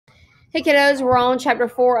Hey kiddos, we're on chapter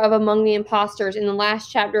 4 of Among the Impostors. In the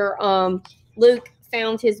last chapter, Luke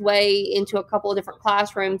found his way into a couple of different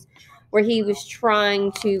classrooms where he was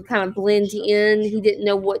trying to kind of blend in. He didn't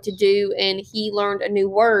know what to do, and he learned a new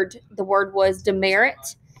word. The word was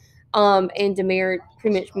demerit. And demerit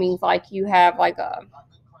pretty much means like you have like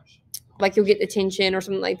you'll get attention or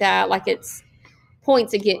something like that, like it's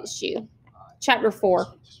points against you. Chapter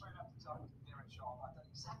 4.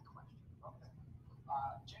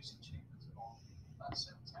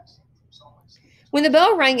 When the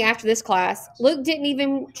bell rang after this class, Luke didn't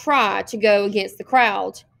even try to go against the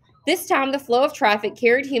crowd. This time, the flow of traffic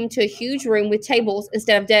carried him to a huge room with tables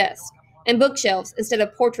instead of desks, and bookshelves instead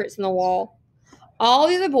of portraits on the wall. All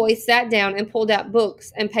the other boys sat down and pulled out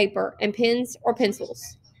books and paper and pens or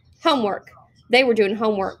pencils. Homework. They were doing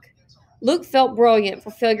homework. Luke felt brilliant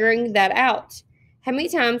for figuring that out. How many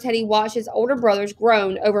times had he watched his older brothers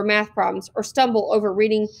groan over math problems or stumble over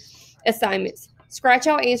reading assignments? Scratch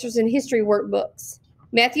out answers in history workbooks.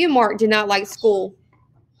 Matthew and Mark did not like school.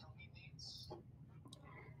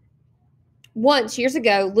 Once, years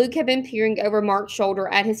ago, Luke had been peering over Mark's shoulder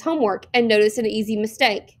at his homework and noticed an easy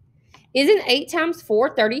mistake. Isn't 8 times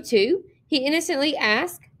 4 32? He innocently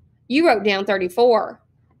asked. You wrote down 34.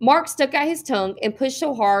 Mark stuck out his tongue and pushed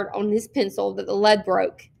so hard on his pencil that the lead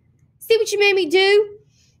broke. See what you made me do?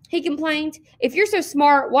 He complained. If you're so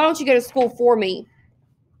smart, why don't you go to school for me?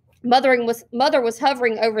 Mother was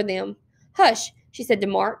hovering over them. Hush, she said to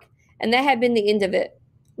Mark, and that had been the end of it.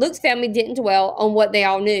 Luke's family didn't dwell on what they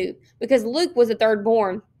all knew, because Luke was the third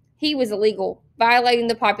born. He was illegal, violating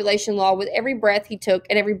the population law with every breath he took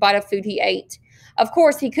and every bite of food he ate. Of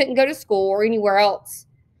course, he couldn't go to school or anywhere else.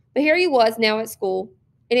 But here he was now at school,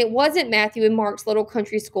 and it wasn't Matthew and Mark's little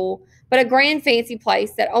country school, but a grand fancy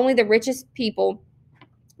place that only the richest people,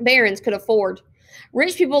 barons, could afford.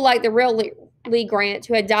 Rich people like the real Lee Grant,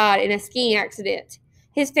 who had died in a skiing accident.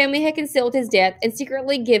 His family had concealed his death and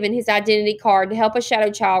secretly given his identity card to help a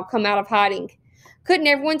shadow child come out of hiding. Couldn't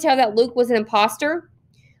everyone tell that Luke was an imposter?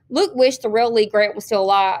 Luke wished the real Lee Grant was still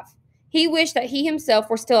alive. He wished that he himself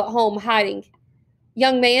were still at home hiding.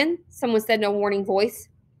 Young man, someone said in a warning voice.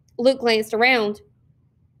 Luke glanced around.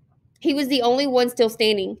 He was the only one still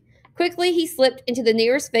standing. Quickly, he slipped into the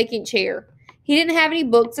nearest vacant chair. He didn't have any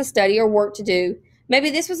books to study or work to do. Maybe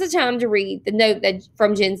this was the time to read the note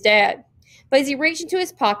from Jen's dad. But as he reached into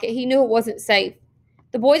his pocket, he knew it wasn't safe.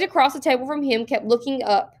 The boys across the table from him kept looking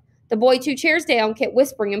up. The boy 2 chairs down kept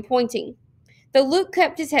whispering and pointing. Though Luke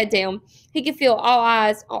kept his head down, he could felt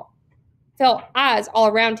eyes all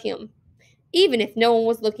around him, even if no one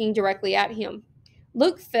was looking directly at him.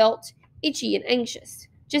 Luke felt itchy and anxious,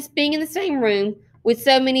 just being in the same room with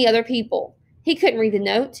so many other people. He couldn't read the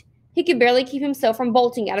note. He could barely keep himself from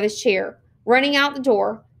bolting out of his chair, running out the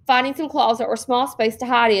door, finding some closet or small space to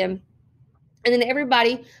hide in. And then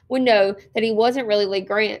everybody would know that he wasn't really Lee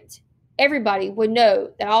Grant. Everybody would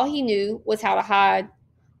know that all he knew was how to hide.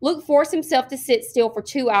 Luke forced himself to sit still for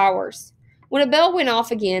 2 hours. When a bell went off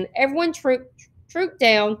again, everyone trooped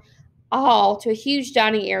down a hall to a huge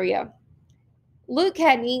dining area. Luke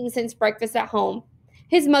hadn't eaten since breakfast at home.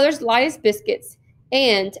 His mother's lightest biscuits,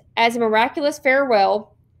 and, as a miraculous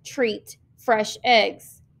farewell treat, fresh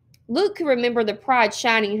eggs. Luke could remember the pride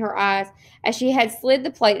shining in her eyes as she had slid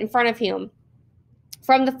the plate in front of him.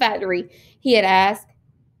 From the factory, he had asked.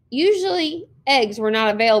 Usually, eggs were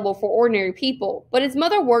not available for ordinary people, but his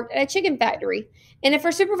mother worked at a chicken factory, and if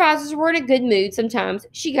her supervisors were in a good mood sometimes,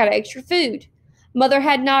 she got extra food. Mother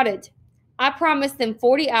had nodded. I promised them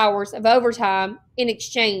 40 hours of overtime in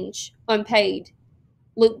exchange, unpaid.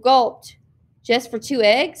 Luke gulped. Just for 2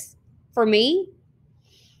 eggs? For me?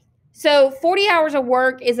 So 40 hours of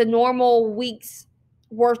work is a normal week's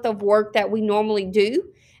worth of work that we normally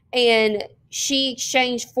do, and she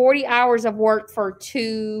exchanged 40 hours of work for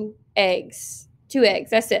 2 eggs. 2 eggs,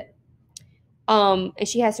 that's it. And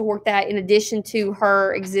she has to work that in addition to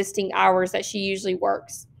her existing hours that she usually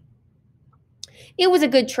works. It was a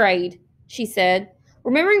good trade, she said.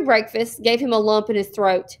 Remembering breakfast gave him a lump in his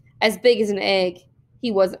throat, as big as an egg.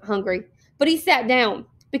 He wasn't hungry, but he sat down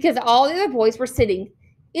because all the other boys were sitting.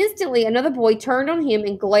 Instantly, another boy turned on him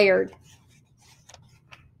and glared.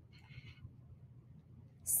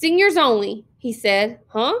 Seniors only, he said.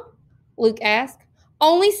 Huh? Luke asked.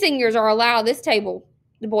 Only seniors are allowed at this table,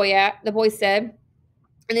 the boy said,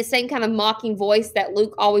 in the same kind of mocking voice that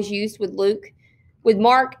Luke always used with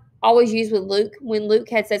Mark always used with Luke when Luke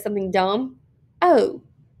had said something dumb. Oh,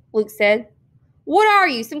 Luke said. What are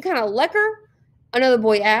you, some kind of lecker? Another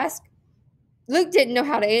boy asked. Luke didn't know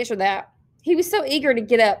how to answer that. He was so eager to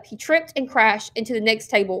get up, he tripped and crashed into the next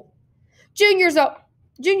table. Juniors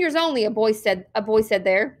only, a boy said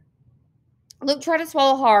there. Luke tried to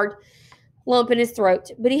swallow hard, lump in his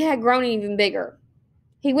throat, but he had grown even bigger.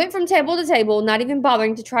 He went from table to table, not even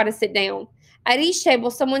bothering to try to sit down. At each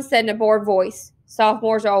table, someone said in a bored voice,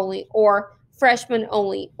 sophomores only, or freshmen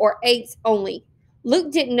only, or eights only.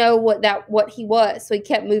 Luke didn't know what he was, so he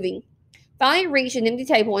kept moving. Finally reached an empty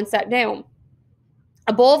table and sat down.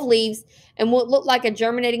 A bowl of leaves and what looked like a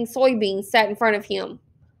germinating soybean sat in front of him.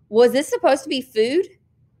 Was this supposed to be food?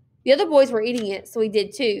 The other boys were eating it, so he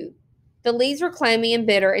did too. The leaves were clammy and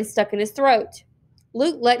bitter and stuck in his throat.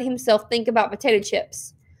 Luke let himself think about potato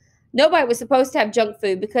chips. Nobody was supposed to have junk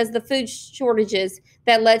food because of the food shortages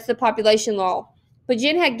that led to the population law. But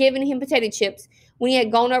Jen had given him potato chips when he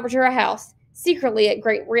had gone over to her house, secretly at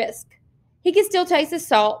great risk. He could still taste the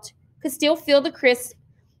salt, could still feel the crisp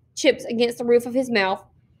chips against the roof of his mouth,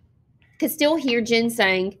 could still hear Jen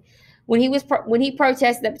saying, when he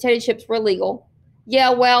protested that potato chips were illegal,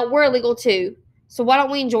 "Yeah, well, we're illegal too, so why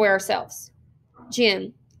don't we enjoy ourselves?"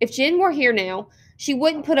 Jen. If Jen were here now, she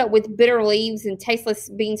wouldn't put up with bitter leaves and tasteless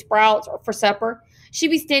bean sprouts for supper. She'd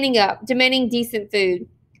be standing up, demanding decent food.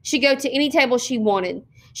 She'd go to any table she wanted.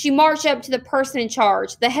 She'd march up to the person in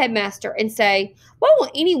charge, the headmaster, and say, "Why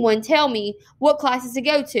won't anyone tell me what classes to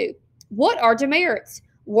go to? What are demerits?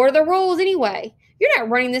 What are the rules anyway? You're not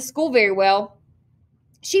running this school very well."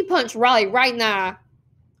 She punched Riley right in the eye.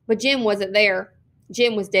 But Jen wasn't there.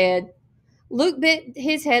 Jen was dead. Luke bent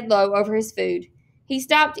his head low over his food. He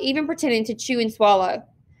stopped even pretending to chew and swallow.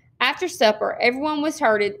 After supper, everyone was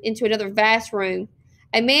herded into another vast room.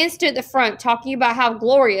 A man stood at the front talking about how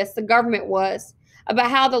glorious the government was,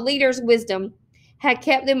 about how the leader's wisdom had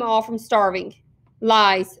kept them all from starving.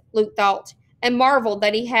 Lies, Luke thought, and marveled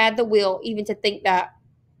that he had the will even to think that.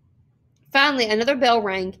 Finally, another bell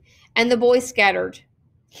rang, and the boys scattered.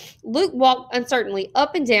 Luke walked uncertainly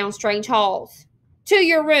up and down strange halls. "To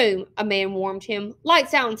your room," a man warned him.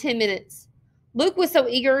 "Lights out in 10 minutes." Luke was so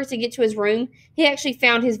eager to get to his room, he actually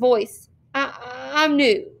found his voice. I'm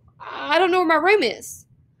new. I don't know where my room is."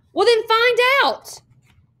 "Well, then find out."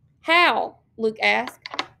 "How?" Luke asked.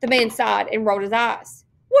 The man sighed and rolled his eyes.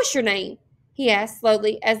 "What's your name?" he asked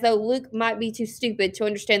slowly, as though Luke might be too stupid to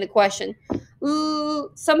understand the question.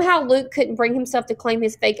 Somehow Luke couldn't bring himself to claim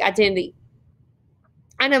his fake identity.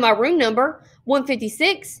 "I know my room number,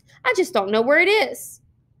 156. I just don't know where it is."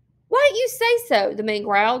 "Why didn't you say so?" the man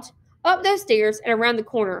growled. Up those stairs and around the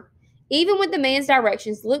corner. Even with the man's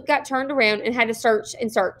directions, Luke got turned around and had to search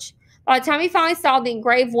and search. By the time he finally saw the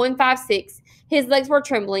engraved 156, his legs were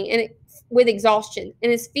trembling with exhaustion,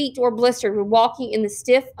 and his feet were blistered with walking in the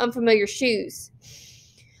stiff, unfamiliar shoes.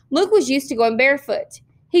 Luke was used to going barefoot.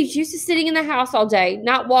 He was used to sitting in the house all day,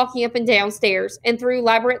 not walking up and down stairs and through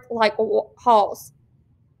labyrinth-like halls.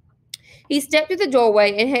 He stepped through the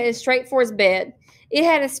doorway and headed straight for his bed. It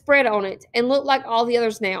had a spread on it and looked like all the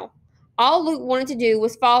others now. All Luke wanted to do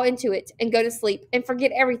was fall into it and go to sleep and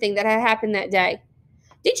forget everything that had happened that day.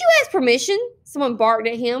 "Did you ask permission?" someone barked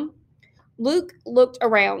at him. Luke looked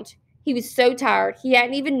around. He was so tired, he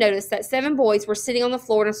hadn't even noticed that 7 boys were sitting on the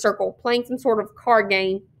floor in a circle, playing some sort of card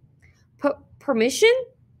game. Permission?"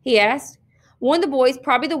 he asked. One of the boys,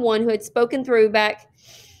 probably the one who had spoken, threw back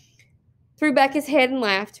his head and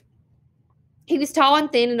laughed. He was tall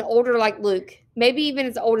and thin and older like Luke, maybe even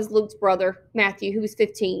as old as Luke's brother, Matthew, who was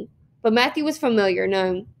 15. But Matthew was familiar,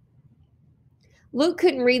 known. Luke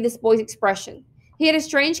couldn't read this boy's expression. He had a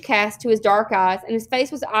strange cast to his dark eyes, and his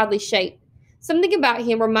face was oddly shaped. Something about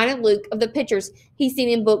him reminded Luke of the pictures he'd seen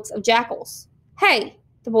in books of jackals. "Hey,"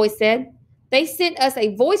 the boy said. "They sent us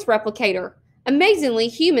a voice replicator. Amazingly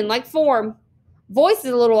human-like form. Voice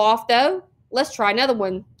is a little off, though. Let's try another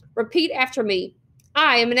one. Repeat after me.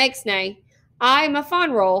 I am an Ixnay. I am a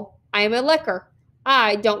Fonroll. I am a Licker.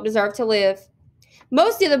 I don't deserve to live."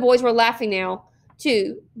 Most of the other boys were laughing now,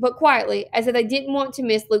 too, but quietly, as if they didn't want to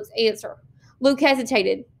miss Luke's answer. Luke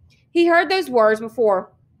hesitated. He heard those words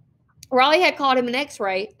before. Riley had called him an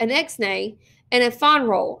X-ray, an Ixnay, and a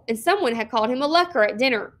Fonroll, and someone had called him a Licker at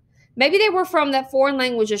dinner. Maybe they were from that foreign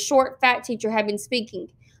language a short, fat teacher had been speaking.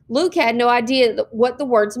 Luke had no idea what the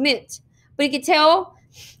words meant, but he could tell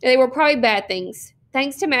they were probably bad things.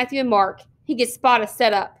 Thanks to Matthew and Mark, he could spot a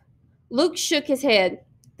setup. Luke shook his head.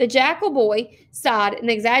 The jackal boy sighed in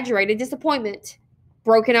exaggerated disappointment.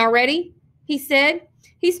 "Broken already?" he said.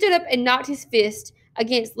 He stood up and knocked his fist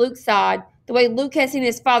against Luke's side, the way Luke had seen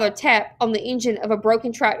his father tap on the engine of a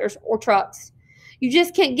broken tractor or trucks. "You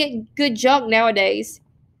just can't get good junk nowadays."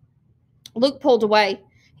 Luke pulled away.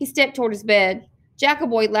 He stepped toward his bed. Jackal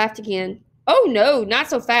boy laughed again. "Oh no, not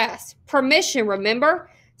so fast. Permission, remember?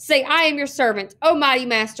 Say, 'I am your servant, O mighty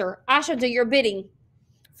master. I shall do your bidding.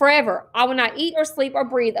 Forever, I will not eat or sleep or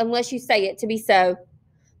breathe unless you say it to be so.'"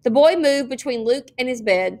 The boy moved between Luke and his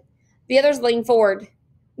bed. The others leaned forward.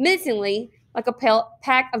 Menacingly, like a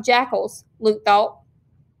pack of jackals, Luke thought.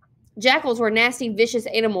 Jackals were nasty, vicious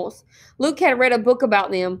animals. Luke had read a book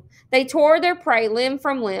about them. They tore their prey limb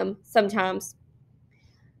from limb, sometimes.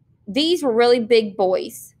 These were really big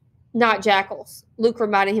boys, not jackals, Luke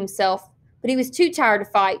reminded himself, but he was too tired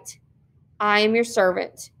to fight. I am your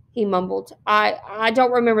servant, he mumbled. I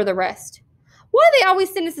don't remember the rest. Why do they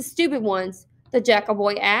always send us the stupid ones? The jackal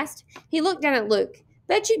boy asked. He looked down at Luke.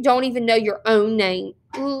 Bet you don't even know your own name.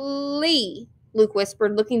 Lee, Luke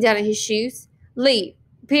whispered, looking down at his shoes. Lee,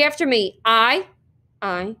 repeat after me. I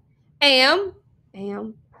am.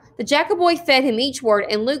 The jackal boy fed him each word,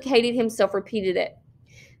 and Luke hated himself repeated it.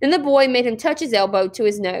 Then the boy made him touch his elbow to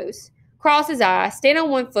his nose, cross his eyes, stand on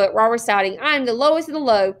one foot while reciting, I am the lowest of the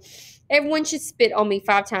low. Everyone should spit on me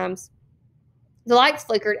 5 times. The lights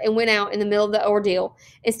flickered and went out in the middle of the ordeal,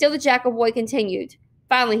 and still the jackal boy continued.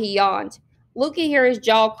 Finally, he yawned. Luke could hear his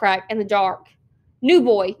jaw crack in the dark. New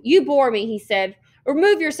boy, you bore me, he said.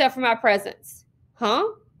 Remove yourself from my presence. Huh?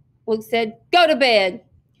 Luke said. Go to bed.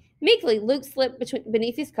 Meekly, Luke slipped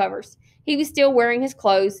beneath his covers. He was still wearing his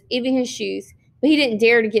clothes, even his shoes, but he didn't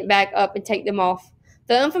dare to get back up and take them off.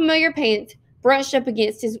 The unfamiliar pants brunched up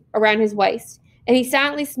around his waist, and he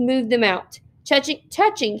silently smoothed them out.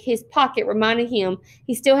 Touching his pocket reminded him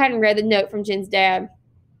he still hadn't read the note from Jen's dad.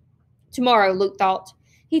 Tomorrow, Luke thought.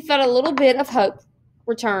 He felt a little bit of hope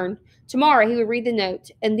return. Tomorrow he would read the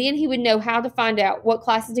note, and then he would know how to find out what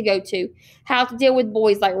classes to go to, how to deal with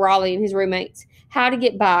boys like Raleigh and his roommates, how to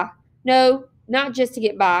get by. No, not just to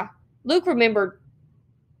get by. Luke remembered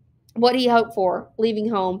what he hoped for, leaving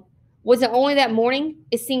home. Was it only that morning?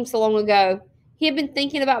 It seemed so long ago. He had been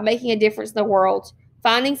thinking about making a difference in the world,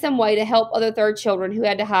 finding some way to help other third children who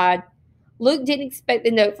had to hide. Luke didn't expect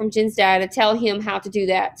the note from Jen's dad to tell him how to do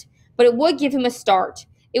that, but it would give him a start.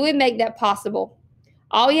 It would make that possible.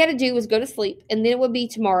 All he had to do was go to sleep, and then it would be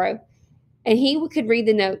tomorrow, and he could read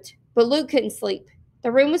the note. But Luke couldn't sleep.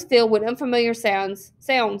 The room was filled with unfamiliar sounds.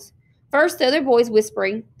 First, the other boys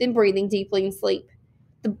whispering, then breathing deeply in sleep.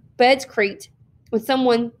 The beds creaked when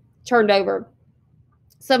someone turned over.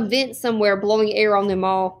 Some vent somewhere blowing air on them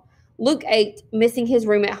all. Luke ached, missing his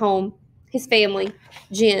room at home, his family,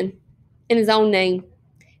 Jen, and his own name.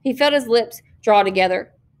 He felt his lips draw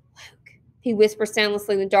together. Luke, he whispered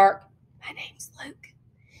soundlessly in the dark. My name's Luke.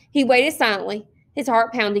 He waited silently, his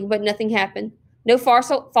heart pounding, but nothing happened. No false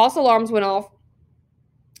alarms went off.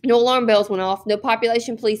 No alarm bells went off. No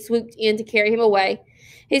population police swooped in to carry him away.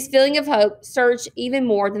 His feeling of hope surged even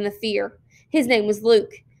more than the fear. His name was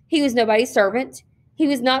Luke. He was nobody's servant. He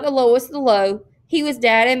was not the lowest of the low. He was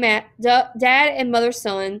Dad and Mother's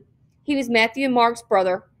son. He was Matthew and Mark's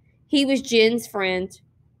brother. He was Jen's friend.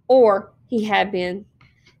 Or he had been.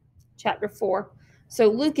 Chapter 4. So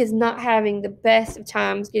Luke is not having the best of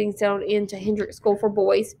times getting settled into Hendrick School for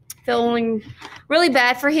Boys. Feeling really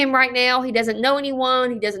bad for him right now. He doesn't know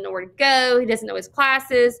anyone. He doesn't know where to go. He doesn't know his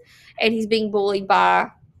classes. And he's being bullied by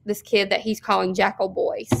this kid that he's calling Jackal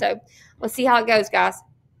Boy. So let's see how it goes, guys.